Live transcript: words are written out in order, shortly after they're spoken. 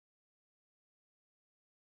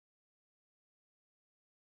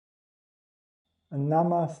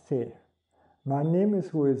Namaste. My name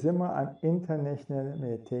is Rui Zimmer. I'm International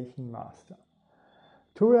Meditation Master.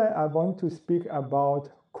 Today I want to speak about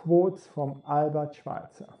quotes from Albert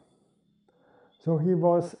Schweitzer. So he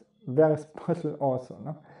was very special also.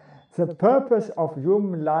 No? The purpose of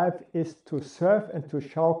human life is to serve and to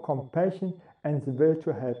show compassion and the will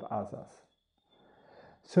to help others.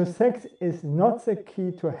 So sex is not the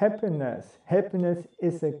key to happiness. Happiness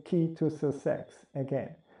is the key to success.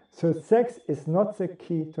 Again. So sex is not the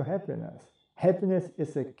key to happiness. Happiness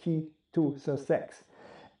is the key to success.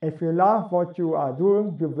 If you love what you are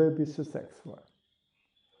doing, you will be successful.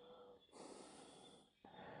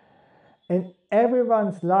 In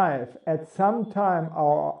everyone's life, at some time,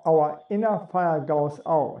 our inner fire goes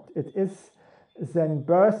out. It is then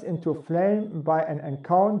burst into flame by an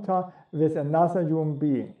encounter with another human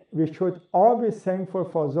being. We should all be thankful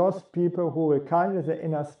for those people who rekindle the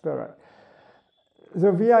inner spirit. So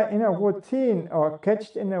we are in a routine or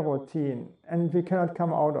catched in a routine and we cannot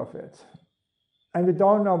come out of it. And we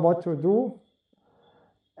don't know what to do.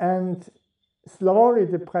 And slowly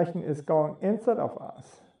depression is going inside of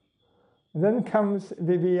us. And then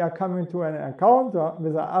we are coming to an encounter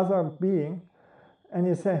with another being and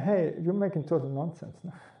you say, hey, you're making total nonsense.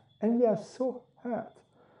 And we are so hurt.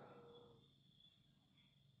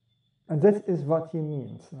 And that is what he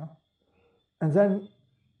means. No? And then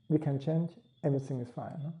we can change. Everything is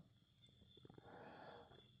fine. No?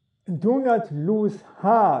 Do not lose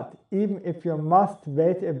heart, even if you must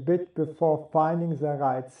wait a bit before finding the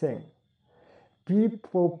right thing. Be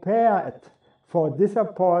prepared for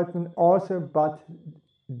disappointment also, but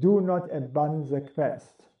do not abandon the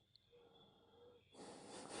quest.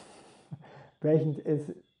 Patience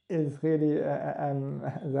is really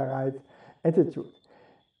the right attitude.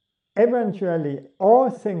 Eventually, all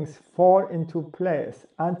things fall into place.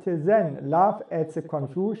 Until then, laugh at the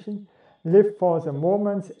confusion, live for the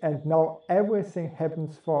moments, and know everything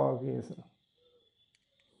happens for a reason.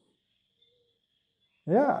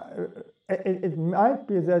 Yeah, it might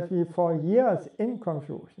be that we for years in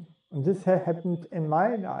confusion. And this has happened in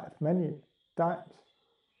my life many times.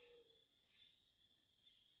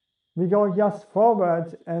 We go just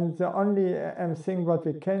forward, and the only thing what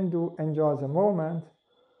we can do, enjoy the moment,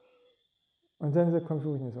 and then the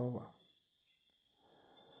confusion is over.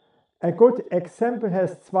 A good example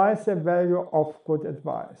has twice the value of good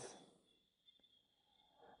advice.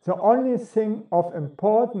 The only thing of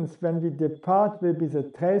importance when we depart will be the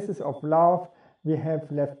traces of love we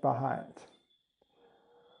have left behind.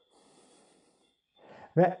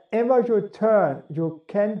 Wherever you turn, you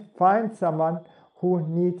can find someone who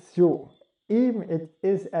needs you. Even if it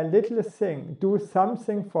is a little thing, do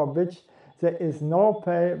something for which there is no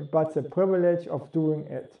pay but the privilege of doing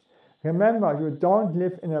it. Remember, you don't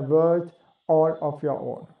live in a world all of your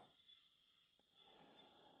own.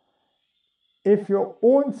 If you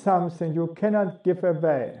own something you cannot give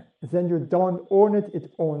away, then you don't own it,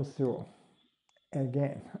 it owns you.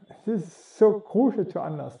 Again, this is so crucial to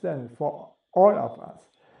understand for all of us.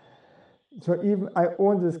 So even I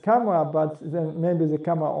own this camera, but then maybe the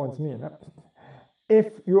camera owns me. No?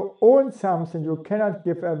 If you own something you cannot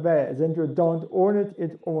give away, then you don't own it,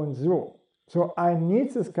 it owns you. So I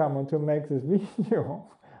need this camera to make this video,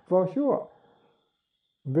 for sure.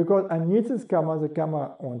 Because I need this camera, the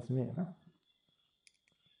camera owns me. No?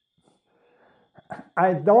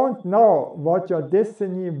 I don't know what your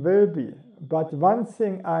destiny will be, but one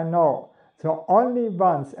thing I know, the only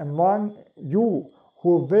ones among you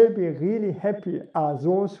who will be really happy are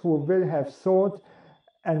those who will have thought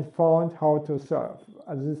and found how to serve.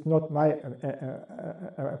 This is not my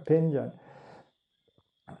opinion.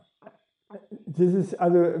 This is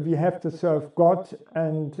we have to serve God,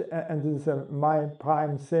 and this is my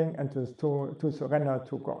prime thing, and to surrender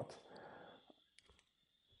to God.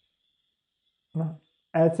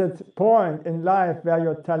 At that point in life where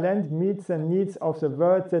your talent meets the needs of the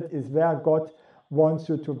world, that is where God wants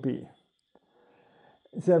you to be.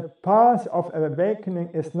 The path of awakening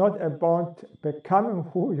is not about becoming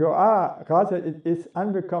who you are, rather it is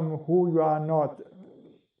unbecoming who you are not.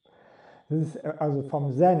 This is also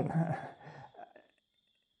from Zen.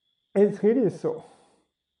 It's really so.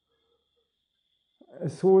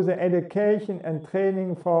 Through the education and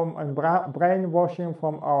training and brainwashing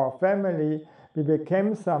from our family, we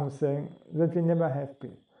became something that we never have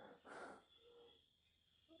been.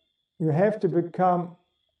 You have to become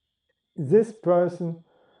this person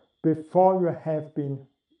before you have been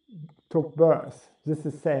took birth. This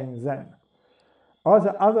is saying Zen. All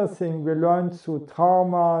the other things we learn through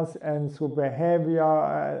traumas and through behavior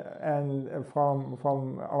and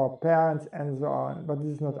from our parents and so on, but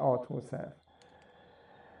this is not our true self.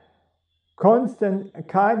 Constant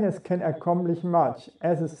kindness can accomplish much.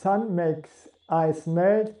 As the sun makes ice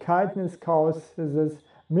melt, kindness causes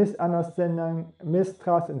misunderstanding,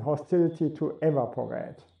 mistrust, and hostility to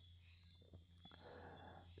evaporate.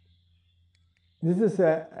 This is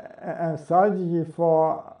a strategy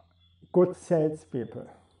for good salespeople.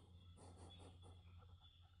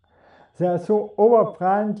 They are so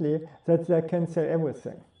over-friendly that they can sell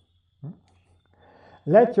everything.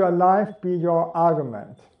 Let your life be your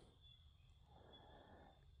argument.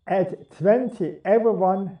 At 20,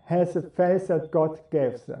 everyone has a face that God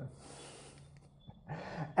gave them.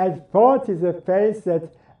 At 40, the face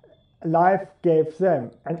that life gave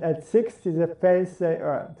them. And at 60, the face they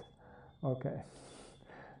earned. Okay.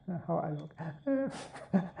 How I look.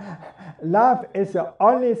 Love is the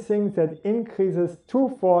only thing that increases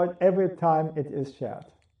twofold every time it is shared.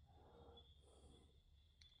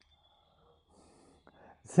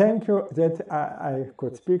 Thank you that I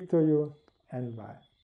could speak to you, and bye.